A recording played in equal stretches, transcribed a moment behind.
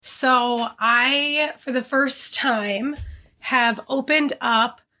So I, for the first time, have opened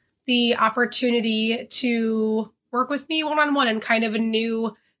up the opportunity to work with me one-on-one in kind of a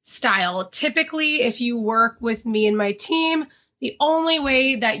new style. Typically, if you work with me and my team, the only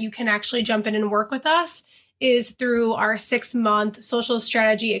way that you can actually jump in and work with us is through our 6-month Social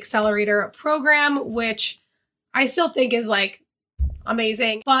Strategy Accelerator program, which I still think is like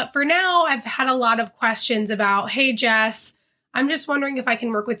amazing. But for now, I've had a lot of questions about, hey, Jess, I'm just wondering if I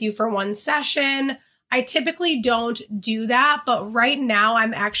can work with you for one session. I typically don't do that, but right now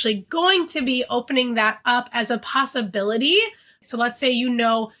I'm actually going to be opening that up as a possibility. So let's say you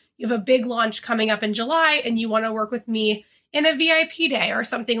have a big launch coming up in July and you want to work with me in a VIP day or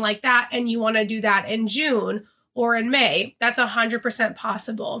something like that, and you want to do that in June or in May. That's 100%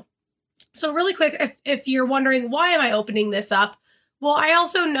 possible. So really quick, if you're wondering, why am I opening this up? Well, I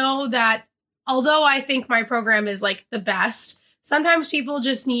also know that although I think my program is like the best, sometimes people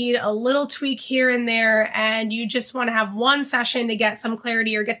just need a little tweak here and there, and you just want to have one session to get some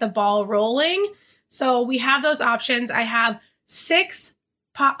clarity or get the ball rolling. So we have those options. I have 6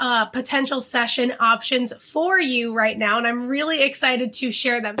 potential session options for you right now, and I'm really excited to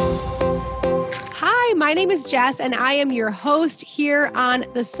share them. Hi, my name is Jess, and I am your host here on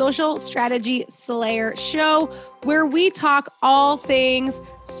the Social Strategy Slayer Show, where we talk all things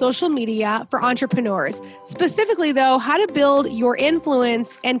social media for entrepreneurs. Specifically, though, how to build your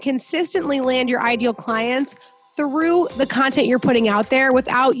influence and consistently land your ideal clients through the content you're putting out there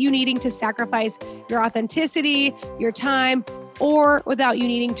without you needing to sacrifice your authenticity, your time, or without you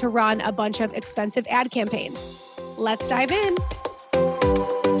needing to run a bunch of expensive ad campaigns. Let's dive in.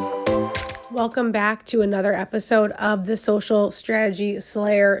 Welcome back to another episode of the Social Strategy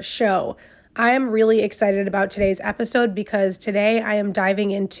Slayer Show. I am really excited about today's episode because today I am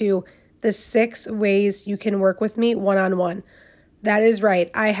diving into the 6 ways you can work with me one-on-one. That is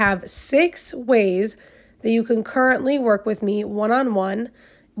right. I have 6 ways that you can currently work with me one-on-one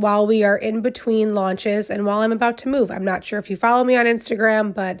while we are in between launches and while I'm about to move. I'm not sure if you follow me on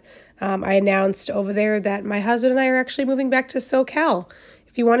Instagram, but I announced over there that my husband and I are actually moving back to SoCal.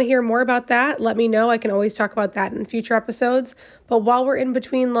 If you want to hear more about that, let me know. I can always talk about that in future episodes. But while we're in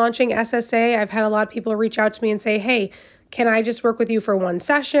between launching SSA, I've had a lot of people reach out to me and say, hey, can I just work with you for one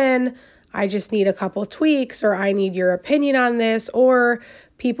session? I just need a couple tweaks, or I need your opinion on this, or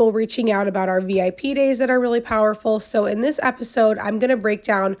people reaching out about our VIP days that are really powerful. So in this episode, I'm going to break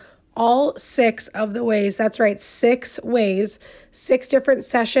down all 6 of the ways. That's right, 6 ways, 6 different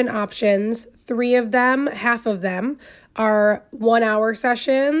session options. 3 of them, half of them, are 1-hour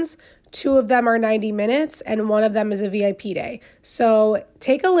sessions. 2 of them are 90 minutes, and 1 of them is a VIP day. So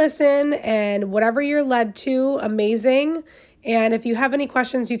take a listen, and whatever you're led to, amazing. And if you have any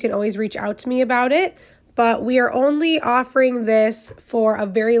questions, you can always reach out to me about it. But we are only offering this for a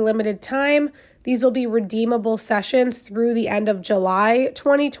very limited time. These will be redeemable sessions through the end of July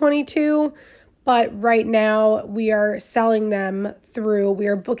 2022. But right now we are booking them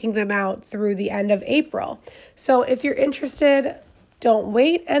out through the end of April. So if you're interested, don't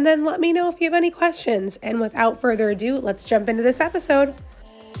wait, and then let me know if you have any questions. And without further ado, let's jump into this episode.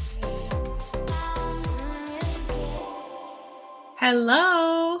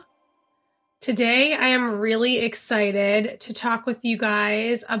 Hello. Today I am really excited to talk with you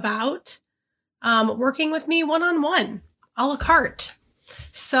guys about working with me one-on-one, a la carte.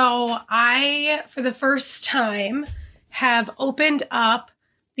 So I, for the first time, have opened up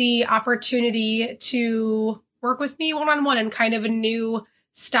the opportunity to work with me one-on-one in kind of a new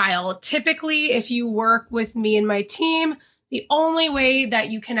style. Typically, if you work with me and my team, the only way that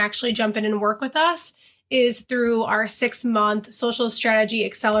you can actually jump in and work with us is through our 6-month Social Strategy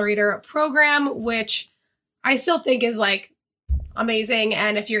Accelerator program, which I still think is like amazing.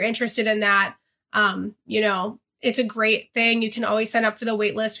 And if you're interested in that, it's a great thing. You can always sign up for the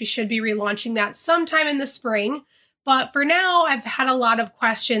wait list. We should be relaunching that sometime in the spring. But for now, I've had a lot of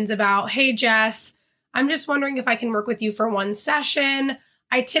questions about, hey, Jess, I'm just wondering if I can work with you for one session.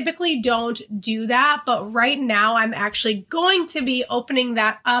 I typically don't do that, but right now I'm actually going to be opening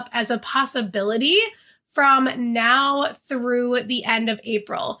that up as a possibility from now through the end of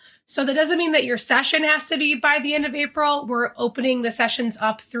April. So that doesn't mean that your session has to be by the end of April. We're opening the sessions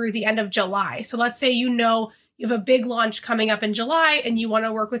up through the end of July. So let's say you have a big launch coming up in July and you want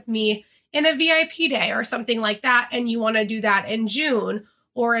to work with me in a VIP day or something like that, and you want to do that in June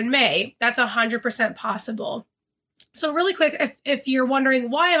or in May. That's 100% possible. So really quick, if you're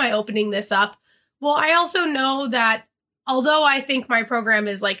wondering, why am I opening this up? Well, I also know that although I think my program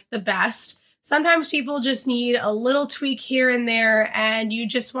is like the best, sometimes people just need a little tweak here and there, and you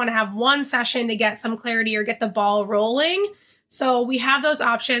just want to have one session to get some clarity or get the ball rolling. So we have those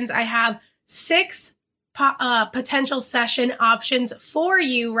options. I have 6 potential session options for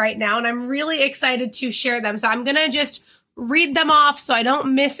you right now, and I'm really excited to share them. So I'm going to just read them off so I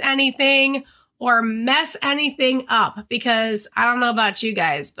don't miss anything or mess anything up, because I don't know about you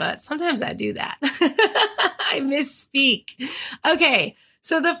guys, but sometimes I do that. I misspeak. Okay.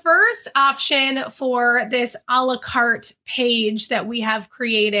 So the first option for this a la carte page that we have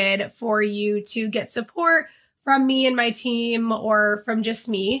created for you to get support from me and my team, or from just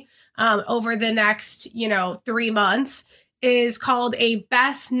me, over the next, 3 months, is called a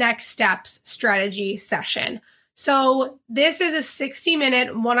Best Next Steps Strategy Session. So this is a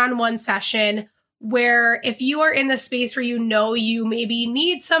 60-minute one-on-one session where if you are in the space where you maybe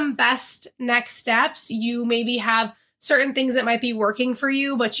need some best next steps, you maybe have certain things that might be working for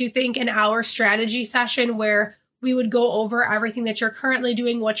you, but you think an hour strategy session where we would go over everything that you're currently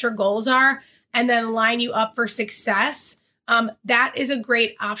doing, what your goals are, and then line you up for success, that is a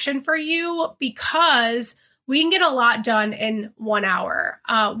great option for you, because we can get a lot done in 1 hour.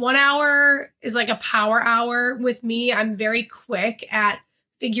 1 hour is like a power hour with me. I'm very quick at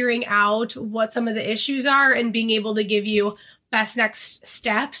figuring out what some of the issues are and being able to give you best next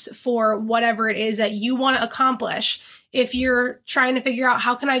steps for whatever it is that you want to accomplish. If you're trying to figure out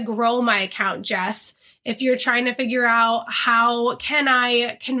how can I grow my account, Jess? If you're trying to figure out how can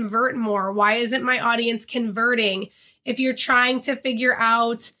I convert more? Why isn't my audience converting? If you're trying to figure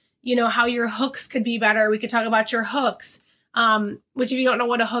out, how your hooks could be better, we could talk about your hooks, which if you don't know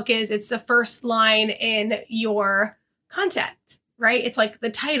what a hook is, it's the first line in your content, right? It's like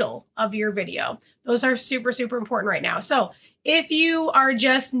the title of your video. Those are super, super important right now. So if you are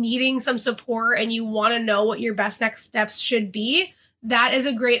just needing some support and you want to know what your best next steps should be, that is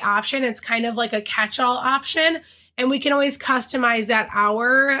a great option. It's kind of like a catch-all option, and we can always customize that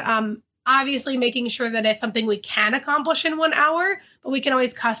hour. Obviously making sure that it's something we can accomplish in 1 hour, but we can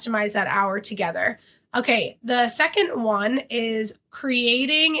always customize that hour together. Okay, the second one is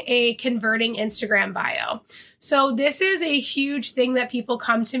creating a converting Instagram bio. So this is a huge thing that people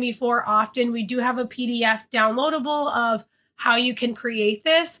come to me for often. We do have a PDF downloadable of how you can create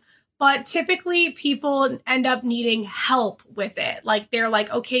this, but typically people end up needing help with it. Like they're like,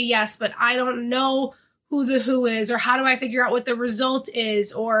 okay, yes, but I don't know who the who is, or how do I figure out what the result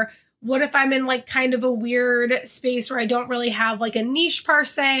is? Or what if I'm in like kind of a weird space where I don't really have like a niche per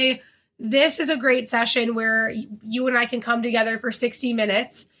se? This is a great session where you and I can come together for 60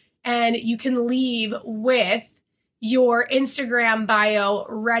 minutes and you can leave with your Instagram bio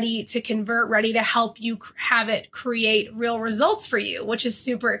ready to convert, ready to help you have it create real results for you, which is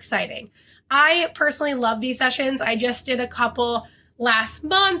super exciting. I personally love these sessions. I just did a couple last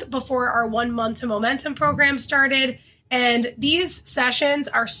month before our 1 month to momentum program started. And these sessions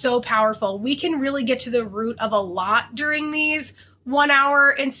are so powerful. We can really get to the root of a lot during these 1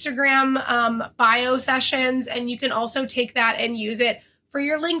 hour Instagram bio sessions. And you can also take that and use it for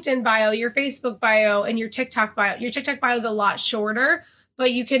your LinkedIn bio, your Facebook bio, and your TikTok bio. Your TikTok bio is a lot shorter,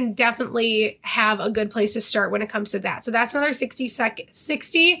 but you can definitely have a good place to start when it comes to that. So that's another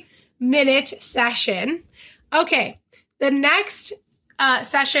 60-minute session. Okay, the next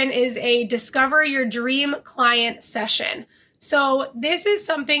session is a Discover Your Dream Client session. So this is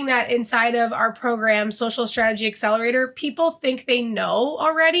something that inside of our program, Social Strategy Accelerator, people think they know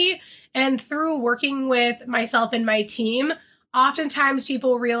already. And through working with myself and my team, oftentimes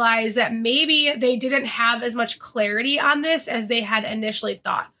people realize that maybe they didn't have as much clarity on this as they had initially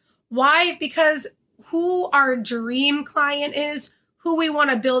thought. Why? Because who our dream client is, who we want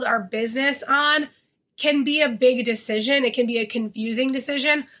to build our business on, can be a big decision. It can be a confusing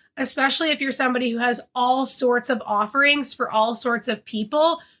decision, especially if you're somebody who has all sorts of offerings for all sorts of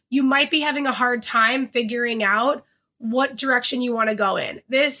people. You might be having a hard time figuring out what direction you want to go in.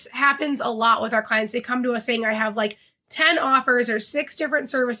 This happens a lot with our clients. They come to us saying, I have like 10 offers or 6 different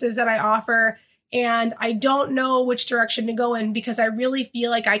services that I offer, and I don't know which direction to go in because I really feel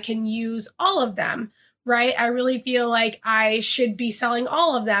like I can use all of them. Right? I really feel like I should be selling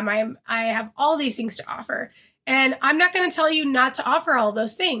all of them. I have all these things to offer. And I'm not going to tell you not to offer all of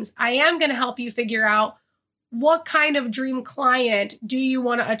those things. I am going to help you figure out what kind of dream client do you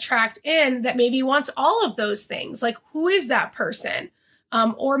want to attract in that maybe wants all of those things? Like, who is that person?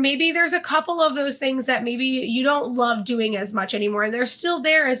 Or maybe there's a couple of those things that maybe you don't love doing as much anymore. And they're still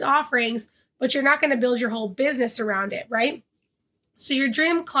there as offerings, but you're not going to build your whole business around it, right? So your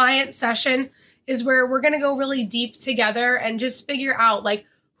dream client session is where we're going to go really deep together and just figure out like,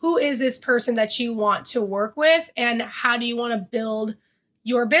 who is this person that you want to work with and how do you want to build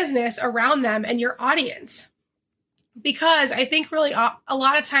your business around them and your audience? Because I think really a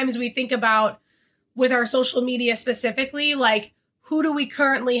lot of times we think about with our social media specifically, like who do we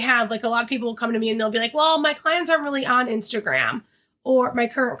currently have? Like a lot of people will come to me and they'll be like, well, my clients aren't really on Instagram, or my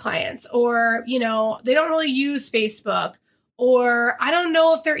current clients, or, you know, they don't really use Facebook, or I don't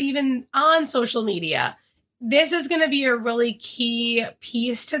know if they're even on social media. This is going to be a really key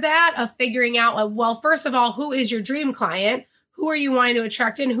piece to that, of figuring out, like, well, first of all, who is your dream client? Who are you wanting to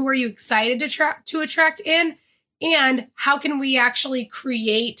attract in? Who are you excited to attract in? And how can we actually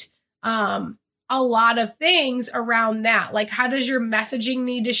create a lot of things around that? Like, how does your messaging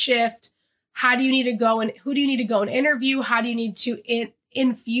need to shift? How do you need to go, and who do you need to go and interview? How do you need to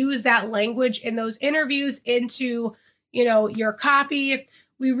infuse that language in those interviews into, you know, your copy?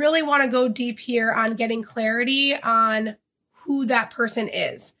 We really want to go deep here on getting clarity on who that person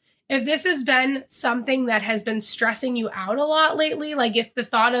is. If this has been something that has been stressing you out a lot lately, like if the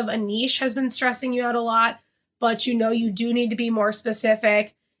thought of a niche has been stressing you out a lot, but you know you do need to be more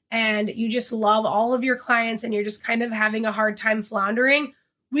specific, and you just love all of your clients and you're just kind of having a hard time floundering,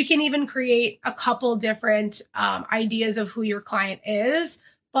 we can even create a couple different ideas of who your client is.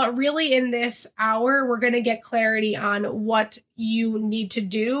 But really in this hour, we're going to get clarity on what you need to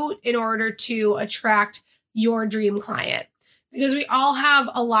do in order to attract your dream client. Because we all have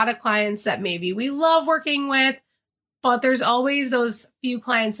a lot of clients that maybe we love working with, but there's always those few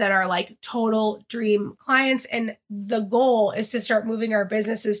clients that are like total dream clients. And the goal is to start moving our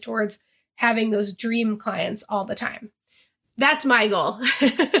businesses towards having those dream clients all the time. That's my goal.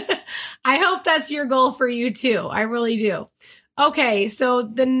 I hope that's your goal for you too. I really do. Okay, so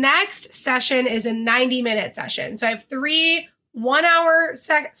the next session is a 90-minute session. So I have 3 1-hour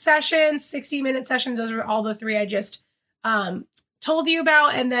sessions, 60-minute sessions. Those are all the 3 I just told you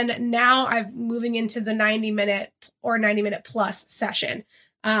about. And then now I'm moving into the 90-minute or 90-minute plus session.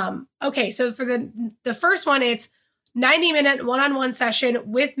 Okay, so for the first one, it's 90-minute one-on-one session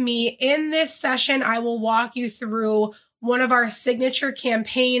with me. In this session, I will walk you through one of our signature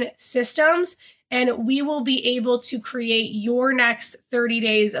campaign systems, and we will be able to create your next 30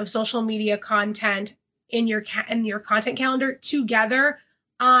 days of social media content in your content calendar together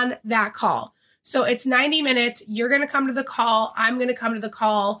on that call. So it's 90 minutes. You're going to come to the call. I'm going to come to the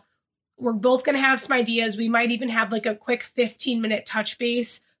call. We're both going to have some ideas. We might even have like a quick 15-minute touch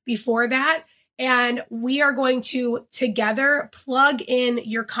base before that. And we are going to together plug in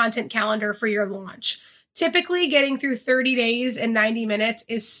your content calendar for your launch. Typically, getting through 30 days in 90 minutes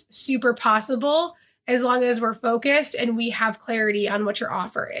is super possible as long as we're focused and we have clarity on what your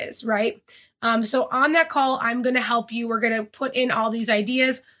offer is, right? So on that call, I'm going to help you. We're going to put in all these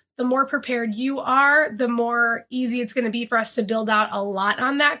ideas. The more prepared you are, the more easy it's going to be for us to build out a lot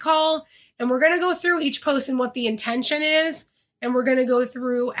on that call. And we're going to go through each post and what the intention is. And we're going to go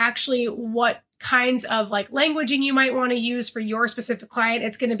through actually what kinds of like languaging you might want to use for your specific client.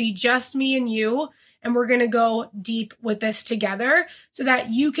 It's going to be just me and you. And we're going to go deep with this together so that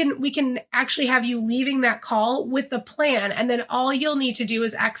we can actually have you leaving that call with a plan. And then all you'll need to do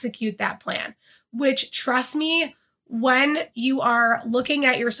is execute that plan, which, trust me, when you are looking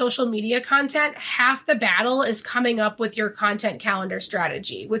at your social media content, half the battle is coming up with your content calendar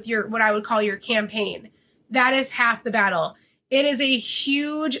strategy, with your, what I would call your campaign. That is half the battle. It is a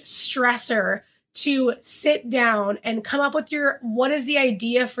huge stressor to sit down and come up with what is the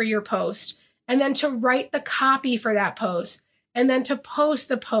idea for your post, and then to write the copy for that post, and then to post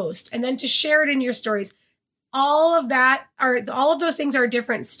the post, and then to share it in your stories. All of those things are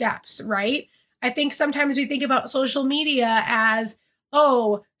different steps, right? I think sometimes we think about social media as,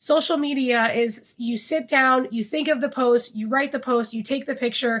 oh, social media is you sit down, you think of the post, you write the post, you take the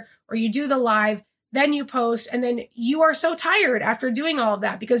picture, or you do the live, then you post, and then you are so tired after doing all of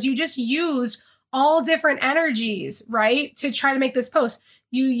that because you just used all different energies, right, to try to make this post.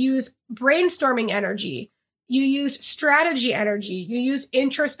 You use brainstorming energy. You use strategy energy. You use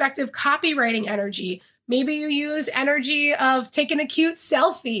introspective copywriting energy. Maybe you use energy of taking a cute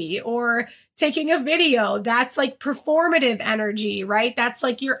selfie or taking a video. That's like performative energy, right? That's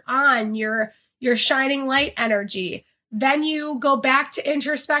like your shining light energy. Then you go back to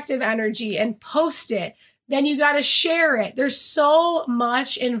introspective energy and post it. Then you got to share it. There's so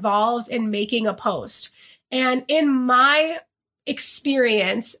much involved in making a post. And in my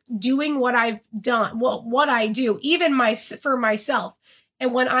experience doing what I've done, what I do, even for myself,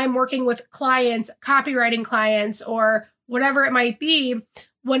 and when I'm working with clients, copywriting clients, or whatever it might be,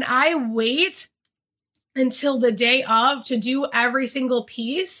 when I wait until the day of to do every single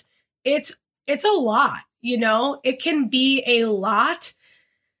piece, it's a lot, it can be a lot.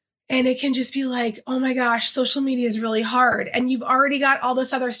 And it can just be like, oh my gosh, social media is really hard. And you've already got all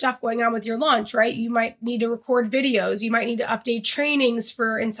this other stuff going on with your launch, right? You might need to record videos. You might need to update trainings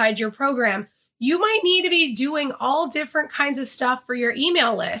for inside your program. You might need to be doing all different kinds of stuff for your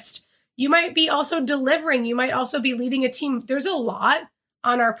email list. You might be also delivering. You might also be leading a team. There's a lot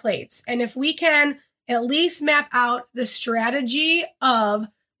on our plates. And if we can at least map out the strategy of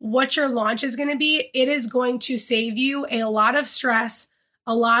what your launch is going to be, it is going to save you a lot of stress,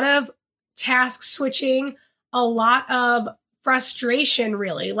 a lot of task switching, a lot of frustration,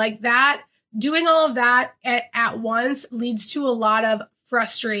 really. Like that, doing all of that at once leads to a lot of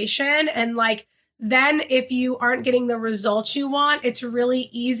frustration. And like, then if you aren't getting the results you want, it's really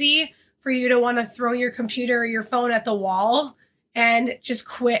easy for you to want to throw your computer or your phone at the wall and just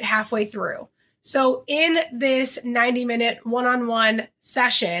quit halfway through. So in this 90-minute one-on-one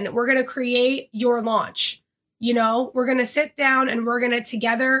session, we're going to create your launch. We're going to sit down and we're going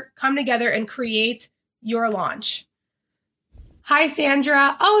to come together and create your launch. Hi,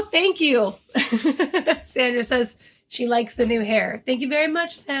 Sandra. Oh, thank you. Sandra says she likes the new hair. Thank you very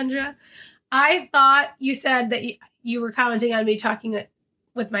much, Sandra. I thought you said that you were commenting on me talking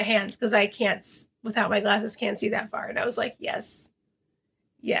with my hands because I can't, without my glasses, can't see that far. And I was like, yes,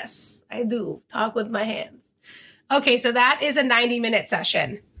 I do talk with my hands. Okay, so that is a 90-minute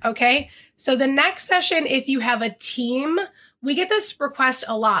session. Okay, so the next session, if you have a team, we get this request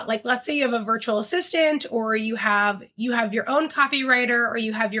a lot. Like, let's say you have a virtual assistant, or you have your own copywriter, or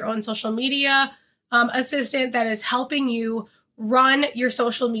you have your own social media assistant that is helping you run your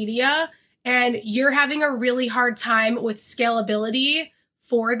social media, and you're having a really hard time with scalability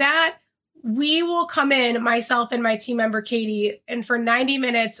for that. We will come in, myself and my team member, Katie, and for 90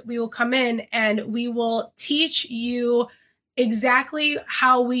 minutes, we will come in and we will teach you exactly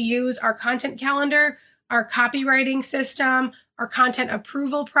how we use our content calendar, our copywriting system, our content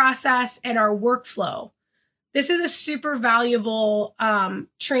approval process, and our workflow. This is a super valuable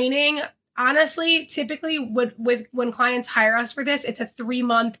training. Honestly, typically when clients hire us for this, it's a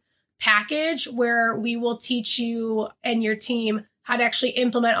 3-month package where we will teach you and your team how to actually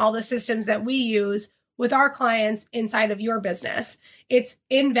implement all the systems that we use with our clients inside of your business. It's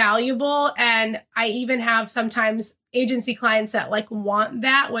invaluable. And I even have sometimes agency clients that want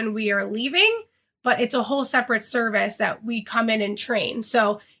that when we are leaving, but it's a whole separate service that we come in and train.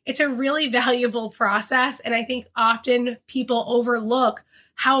 So it's a really valuable process. And I think often people overlook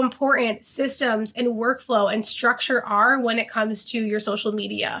how important systems and workflow and structure are when it comes to your social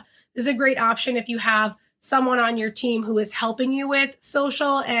media. This is a great option if you have someone on your team who is helping you with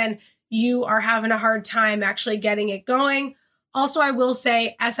social and you are having a hard time actually getting it going. Also, I will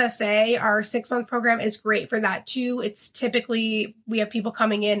say SSA, our 6-month program, is great for that too. It's typically, we have people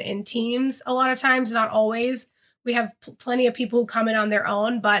coming in teams a lot of times, not always. We have plenty of people who come in on their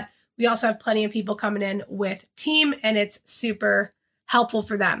own, but we also have plenty of people coming in with team, and it's super helpful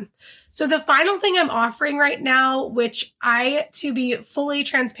for them. So the final thing I'm offering right now, which I, to be fully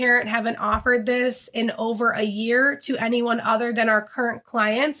transparent, haven't offered this in over a year to anyone other than our current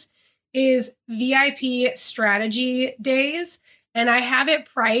clients, is VIP strategy days. And I have it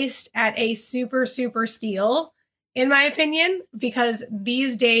priced at a super, super steal, in my opinion, because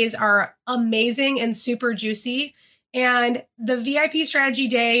these days are amazing and super juicy. And the VIP strategy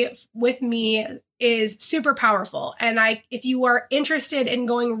day with me is super powerful. And if you are interested in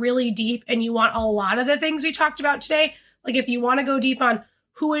going really deep and you want a lot of the things we talked about today, like if you want to go deep on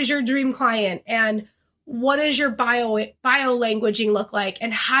who is your dream client and what does your bio languaging look like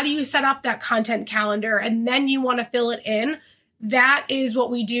and how do you set up that content calendar, and then you want to fill it in, that is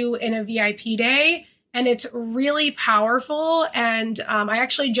what we do in a VIP day. And it's really powerful. And I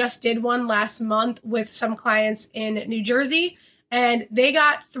actually just did one last month with some clients in New Jersey, and they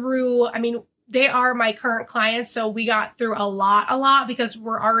got through, they are my current clients, so we got through a lot because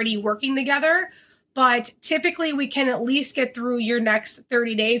we're already working together. But typically we can at least get through your next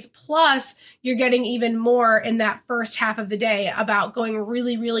 30 days. Plus, you're getting even more in that first half of the day about going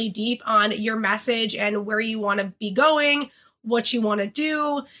really, really deep on your message and where you want to be going, what you want to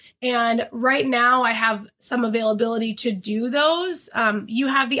do. And right now I have some availability to do those. You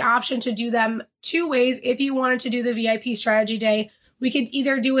have the option to do them 2 ways. If you wanted to do the VIP strategy day, we could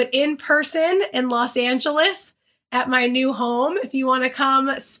either do it in person in Los Angeles at my new home. If you want to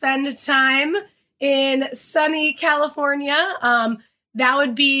come spend time in sunny California, that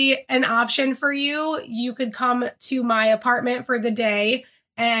would be an option for you. You could come to my apartment for the day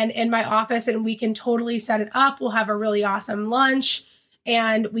and in my office, and we can totally set it up. We'll have a really awesome lunch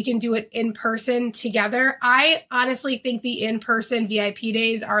and we can do it in person together. I honestly think the in-person VIP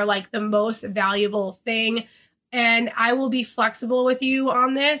days are like the most valuable thing. And I will be flexible with you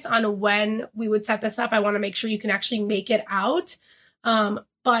on this, on when we would set this up. I want to make sure you can actually make it out.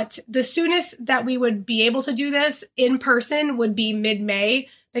 But the soonest that we would be able to do this in person would be mid-May,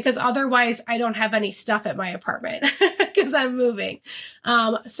 because otherwise I don't have any stuff at my apartment because I'm moving.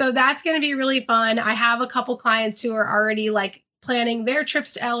 So that's going to be really fun. I have a couple clients who are already like planning their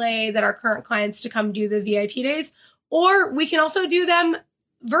trips to LA that are current clients to come do the VIP days, or we can also do them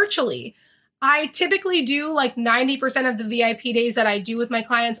virtually. I typically do like 90% of the VIP days that I do with my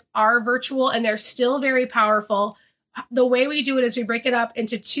clients are virtual, and they're still very powerful. The way we do it is we break it up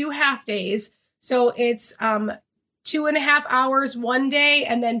into 2 half days. So it's 2.5 hours one day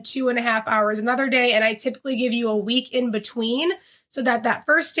and then 2.5 hours another day. And I typically give you a week in between so that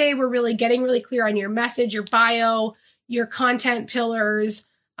first day we're really getting really clear on your message, your bio, your content pillars,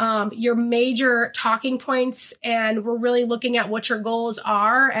 your major talking points, and we're really looking at what your goals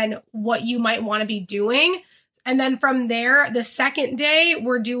are and what you might want to be doing. And then from there, the second day,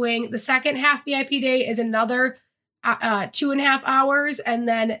 we're doing the second half VIP day is another 2.5 hours. And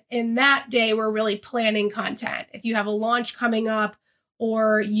then in that day, we're really planning content. If you have a launch coming up,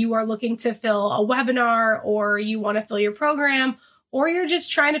 or you are looking to fill a webinar, or you want to fill your program, or you're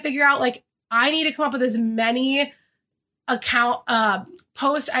just trying to figure out, like, I need to come up with as many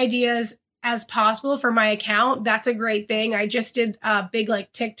post ideas as possible for my account. That's a great thing. I just did a big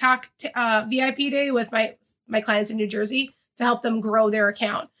like TikTok VIP day with my clients in New Jersey to help them grow their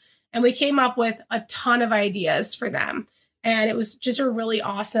account. And we came up with a ton of ideas for them. And it was just a really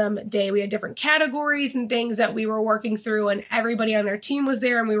awesome day. We had different categories and things that we were working through, and everybody on their team was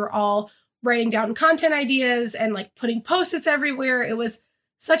there, and we were all writing down content ideas and like putting post-its everywhere. It was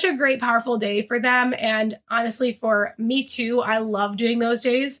such a great, powerful day for them. And honestly, for me too, I love doing those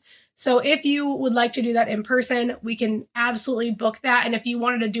days. So if you would like to do that in person, we can absolutely book that. And if you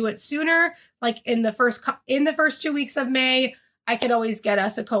wanted to do it sooner, like in the first 2 weeks of May, I could always get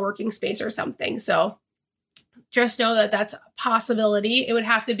us a co-working space or something. So just know that that's a possibility. It would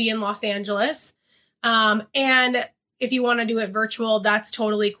have to be in Los Angeles. And if you want to do it virtual, that's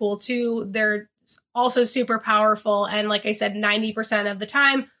totally cool too. They're also super powerful. And like I said, 90% of the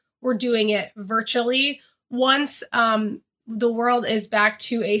time we're doing it virtually. Once the world is back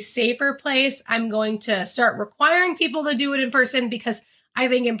to a safer place, I'm going to start requiring people to do it in person, because I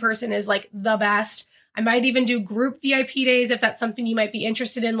think in person is like the best. I might even do group VIP days. If that's something you might be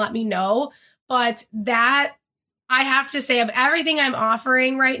interested in, let me know. But that, I have to say, of everything I'm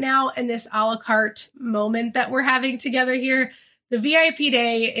offering right now in this a la carte moment that we're having together here, the VIP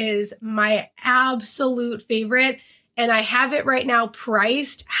day is my absolute favorite. And I have it right now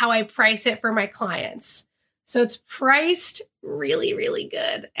priced how I price it for my clients. So it's priced really, really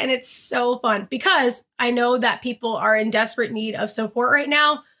good. And it's so fun because I know that people are in desperate need of support right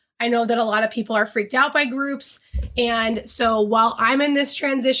now. I know that a lot of people are freaked out by groups. And so while I'm in this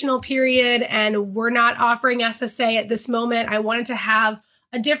transitional period and we're not offering SSA at this moment, I wanted to have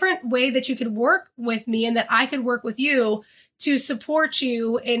a different way that you could work with me and that I could work with you to support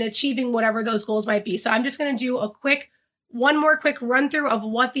you in achieving whatever those goals might be. So I'm just going to do one more quick run through of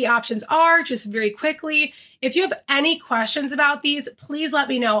what the options are, just very quickly. If you have any questions about these, please let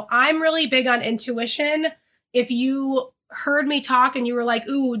me know. I'm really big on intuition. If you heard me talk and you were like,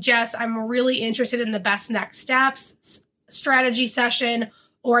 ooh, Jess, I'm really interested in the best next steps strategy session,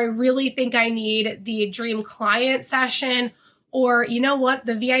 or I really think I need the dream client session, or you know what,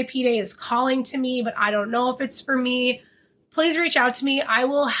 the VIP day is calling to me, but I don't know if it's for me, please reach out to me. I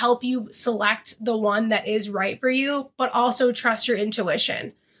will help you select the one that is right for you, but also trust your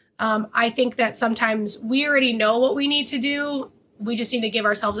intuition. I think that sometimes we already know what we need to do. We just need to give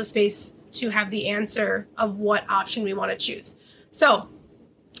ourselves a space to have the answer of what option we want to choose. So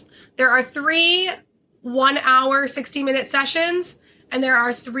there are 3 1-hour, 60-minute sessions, and there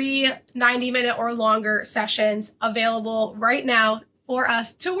are 3 90-minute or longer sessions available right now for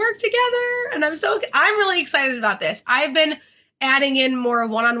us to work together. And I'm really excited about this. I've been adding in more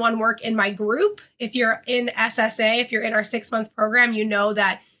one-on-one work in my group. If you're in SSA, if you're in our 6-month program, you know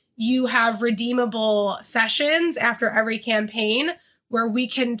that you have redeemable sessions after every campaign where we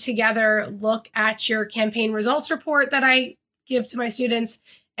can together look at your campaign results report that I give to my students.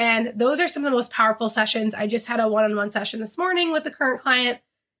 And those are some of the most powerful sessions. I just had a one-on-one session this morning with a current client.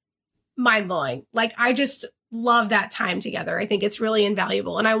 Mind-blowing. Like, I just love that time together. I think it's really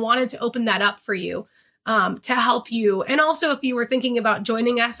invaluable. And I wanted to open that up for you to help you. And also, if you were thinking about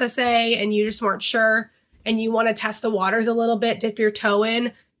joining SSA and you just weren't sure and you want to test the waters a little bit, dip your toe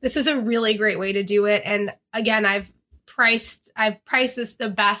in, this is a really great way to do it. And again, I've priced this the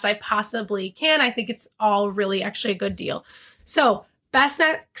best I possibly can. I think it's all really actually a good deal. So best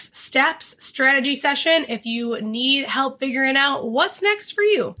next steps strategy session. If you need help figuring out what's next for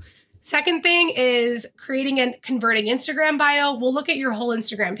you. Second thing is creating and converting Instagram bio. We'll look at your whole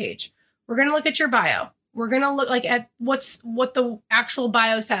Instagram page. We're going to look at your bio. We're going to look like at what the actual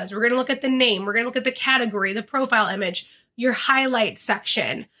bio says. We're going to look at the name. We're going to look at the category, the profile image, your highlight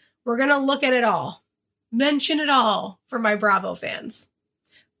section. We're going to look at it all. Mention it all for my Bravo fans.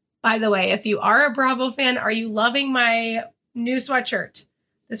 By the way, if you are a Bravo fan, are you loving my new sweatshirt?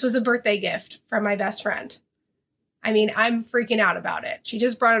 This was a birthday gift from my best friend. I mean, I'm freaking out about it. She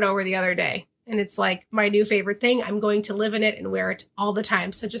just brought it over the other day, and it's like my new favorite thing. I'm going to live in it and wear it all the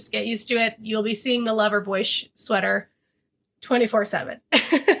time. So just get used to it. You'll be seeing the Loverboy sweater 24/7.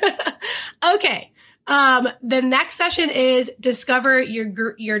 Okay. The next session is Discover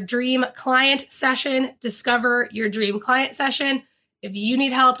Your Dream Client session. Discover Your Dream Client session. If you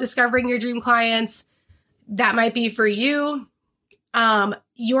need help discovering your dream clients, that might be for you.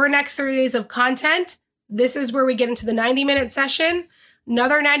 Your next 30 days of content. This is where we get into the 90-minute session.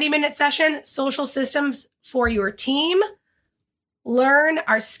 Another 90-minute session, social systems for your team. Learn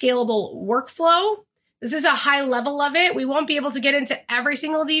our scalable workflow. This is a high level of it. We won't be able to get into every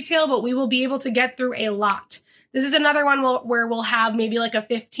single detail, but we will be able to get through a lot. This is another one where we'll have maybe like a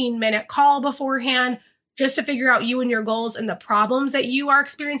 15-minute call beforehand just to figure out you and your goals and the problems that you are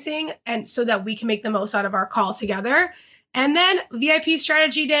experiencing, and so that we can make the most out of our call together. And then VIP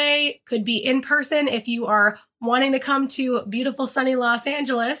strategy day could be in person if you are wanting to come to beautiful sunny Los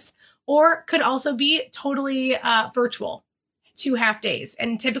Angeles, or could also be totally virtual, 2 half days.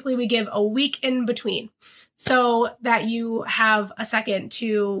 And typically we give a week in between so that you have a second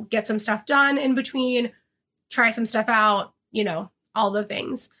to get some stuff done in between, try some stuff out, all the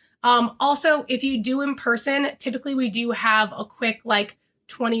things. Also, if you do in person, typically we do have a quick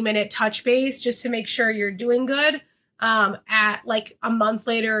 20-minute touch base just to make sure you're doing good at like a month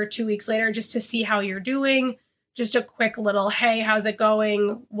later or 2 weeks later, just to see how you're doing. Just a quick little, hey, how's it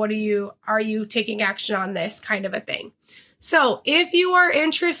going? Are you taking action on this kind of a thing? So if you are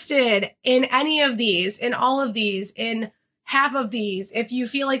interested in any of these, in all of these, in half of these, if you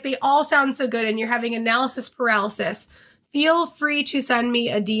feel like they all sound so good and you're having analysis paralysis, feel free to send me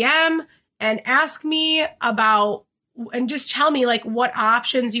a DM and ask me about, and just tell me what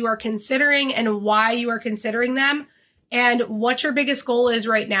options you are considering and why you are considering them and what your biggest goal is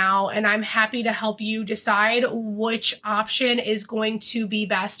right now. And I'm happy to help you decide which option is going to be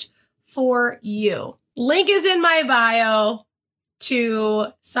best for you. Link is in my bio to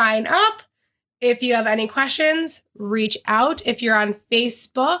sign up. If you have any questions, reach out. If you're on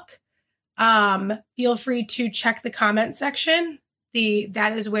Facebook, feel free to check the comment section.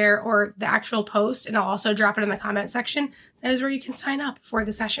 That is where, or the actual post, and I'll also drop it in the comment section. That is where you can sign up for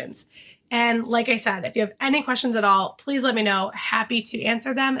the sessions. And like I said, if you have any questions at all, please let me know. Happy to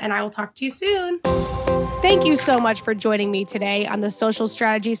answer them, and I will talk to you soon. Thank you so much for joining me today on the Social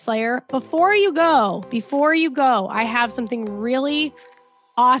Strategy Slayer. Before you go, I have something really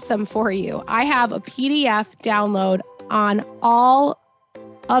awesome for you. I have a PDF download on all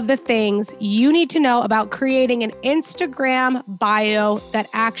of the things you need to know about creating an Instagram bio that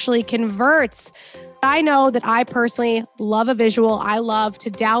actually converts. I know that I personally love a visual. I love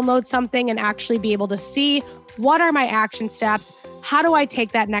to download something and actually be able to see what are my action steps. How do I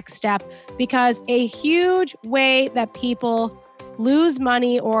take that next step? Because a huge way that people lose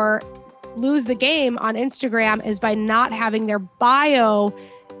money or lose the game on Instagram is by not having their bio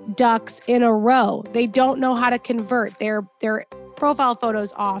ducks in a row. They don't know how to convert. Their profile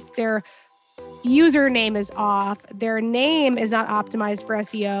photos off, their username is off, their name is not optimized for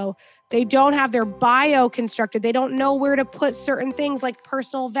SEO. They don't have their bio constructed. They don't know where to put certain things like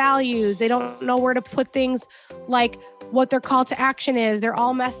personal values. They don't know where to put things like what their call to action is. They're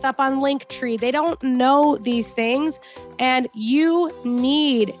all messed up on Linktree. They don't know these things. And you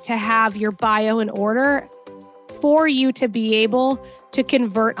need to have your bio in order for you to be able to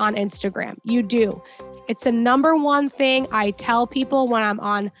convert on Instagram. You do. It's the number one thing I tell people when I'm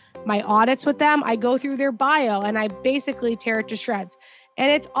on my audits with them. I go through their bio and I basically tear it to shreds. And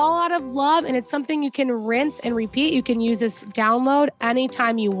it's all out of love, and it's something you can rinse and repeat. You can use this download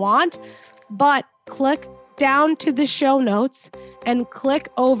anytime you want, but click down to the show notes and click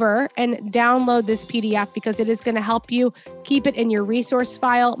over and download this PDF, because it is going to help you keep it in your resource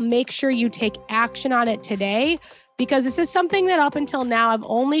file. Make sure you take action on it today, because this is something that up until now I've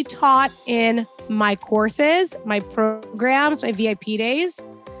only taught in my courses, my programs, my VIP days.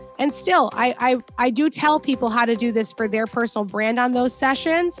 And still, I do tell people how to do this for their personal brand on those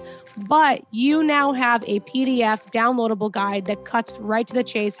sessions, but you now have a PDF downloadable guide that cuts right to the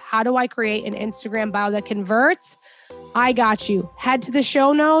chase. How do I create an Instagram bio that converts? I got you. Head to the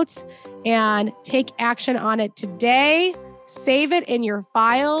show notes and take action on it today. Save it in your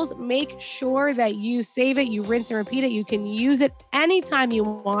files. Make sure that you save it, you rinse and repeat it. You can use it anytime you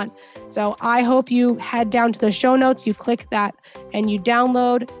want. So I hope you head down to the show notes, you click that, and you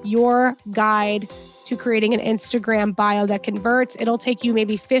download your guide to creating an Instagram bio that converts. It'll take you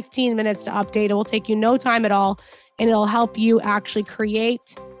maybe 15 minutes to update. It will take you no time at all, and it'll help you actually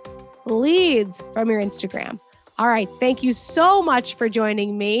create leads from your Instagram. All right. Thank you so much for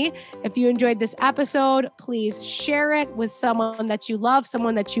joining me. If you enjoyed this episode, please share it with someone that you love,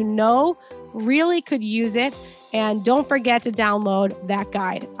 someone that you know really could use it. And don't forget to download that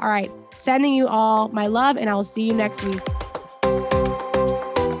guide. All right. Sending you all my love, and I'll see you next week.